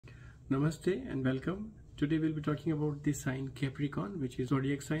Namaste and welcome. Today we'll be talking about the sign Capricorn, which is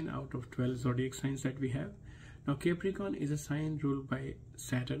zodiac sign out of 12 zodiac signs that we have. Now Capricorn is a sign ruled by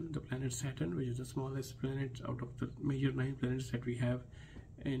Saturn, the planet Saturn, which is the smallest planet out of the major 9 planets that we have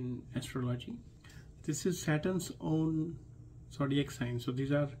in astrology. This is Saturn's own zodiac sign. So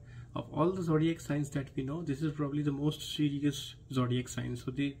these are, of all the zodiac signs that we know, this is probably the most serious zodiac sign.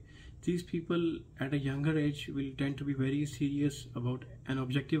 So these people at a younger age will tend to be very serious about and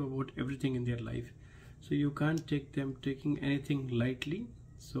objective about everything in their life. So you can't take them taking anything lightly.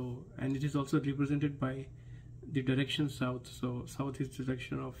 So, and it is also represented by the direction south. So south is the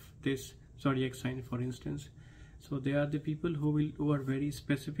direction of this zodiac sign, for instance. So they are the people who are very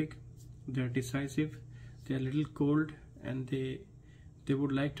specific. They are decisive. They are a little cold, and they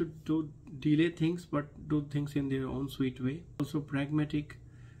would like to delay things but do things in their own sweet way. Also pragmatic,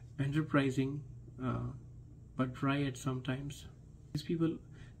 enterprising, but dry at sometimes. These people,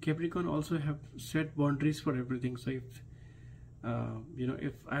 Capricorn, also have set boundaries for everything. So if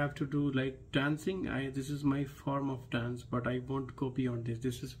if I have to do like dancing, this is my form of dance, but I won't go beyond this.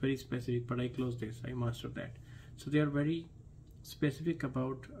 This is very specific, but I close this, I master that. So they are very specific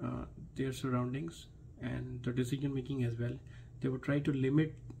about their surroundings and the decision making as well. They would try to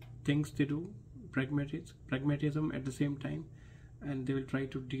limit things they do, pragmatism at the same time, and they will try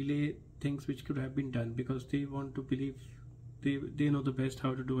to delay things which could have been done because they want to believe they know the best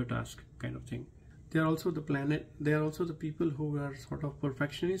how to do a task, kind of thing. They are also the people who are sort of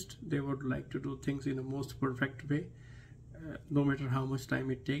perfectionist. They would like to do things in the most perfect way, no matter how much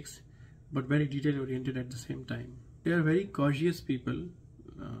time it takes, but very detail oriented at the same time. They are very cautious people,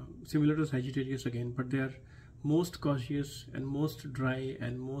 similar to Sagittarius again, but they are most cautious and most dry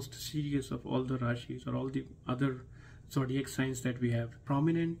and most serious of all the Rashis or all the other zodiac signs that we have.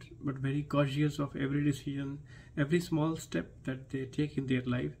 Prominent but very cautious of every decision, every small step that they take in their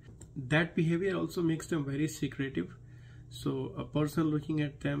life. That behavior also makes them very secretive. So a person looking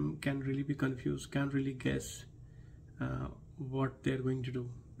at them can really be confused, can't really guess what they're going to do.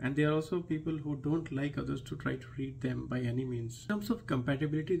 And they are also people who don't like others to try to read them by any means. In terms of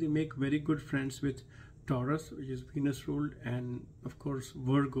compatibility, they make very good friends with Taurus, which is Venus ruled, and of course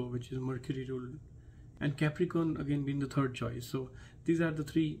Virgo, which is Mercury ruled, and Capricorn again being the third choice. So these are the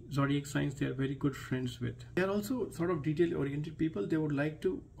 3 zodiac signs they are very good friends with. They are also sort of detail oriented people. They would like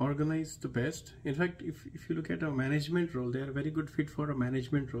to organize the best. In fact, if you look at a management role, they are a very good fit for a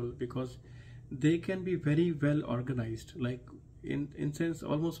management role because they can be very well organized, like in sense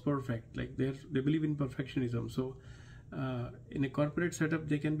almost perfect. Like they believe in perfectionism. So in a corporate setup,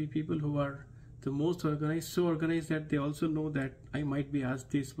 they can be people who are the most organized, so organized that they also know that I might be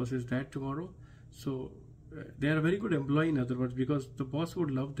asked this versus that tomorrow. So they are a very good employee, in other words, because the boss would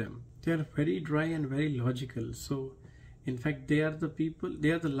love them. They are very dry and very logical. So in fact, they are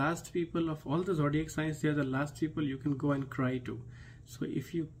the last people of all the zodiac signs. They are the last people you can go and cry to. So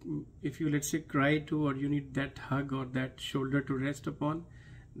if you let's say cry to, or you need that hug or that shoulder to rest upon,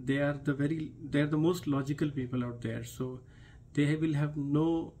 they are the most logical people out there. So they will have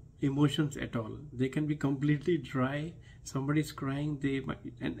no emotions at all. They can be completely dry. Somebody's crying,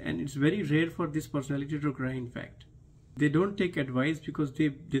 and it's very rare for this personality to cry. In fact, they don't take advice because they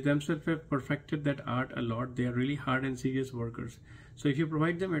themselves have perfected that art a lot. They are really hard and serious workers. So if you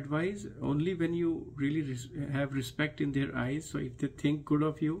provide them advice, only when you really have respect in their eyes, so if they think good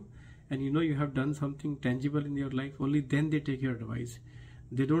of you and you have done something tangible in your life, only then they take your advice.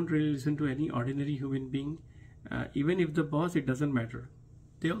 They don't really listen to any ordinary human being, even if the boss, it doesn't matter.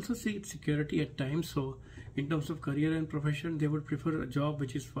 They also seek security at times. So in terms of career and profession, they would prefer a job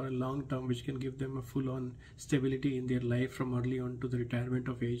which is for a long term, which can give them a full-on stability in their life from early on to the retirement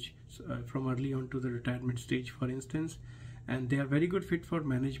of age, from early on to the retirement stage, for instance. And they are very good fit for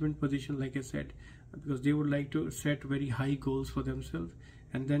management position, like I said, because they would like to set very high goals for themselves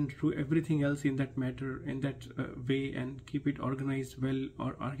and then do everything else in that matter, in that way, and keep it organized, well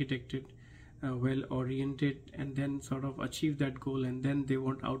or architected, well oriented, and then sort of achieve that goal, and then they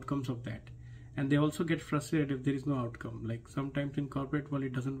want outcomes of that. And they also get frustrated if there is no outcome. Like sometimes in corporate world,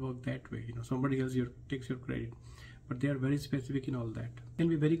 it doesn't work that way. Somebody else takes your credit, but they are very specific in all that. Can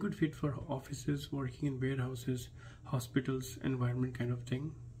be very good fit for offices, working in warehouses, hospitals, environment kind of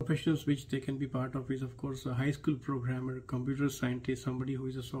thing. Professions which they can be part of is of course a high school programmer, computer scientist, somebody who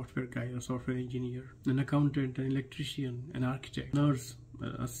is a software guy or software engineer, an accountant, an electrician, an architect, nurse,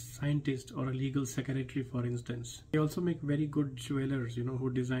 a scientist, or a legal secretary, for instance. They also make very good jewelers, who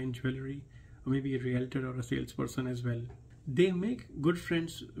design jewelry, or maybe a realtor or a salesperson as well. They make good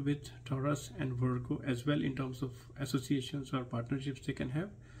friends with Taurus and Virgo as well in terms of associations or partnerships they can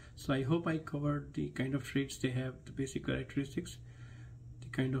have. So I hope I covered the kind of traits they have, the basic characteristics. The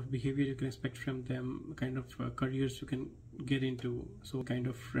kind of behavior you can expect from them, kind of careers you can get into, so kind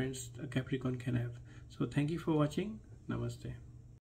of friends a Capricorn can have. So thank you for watching. Namaste.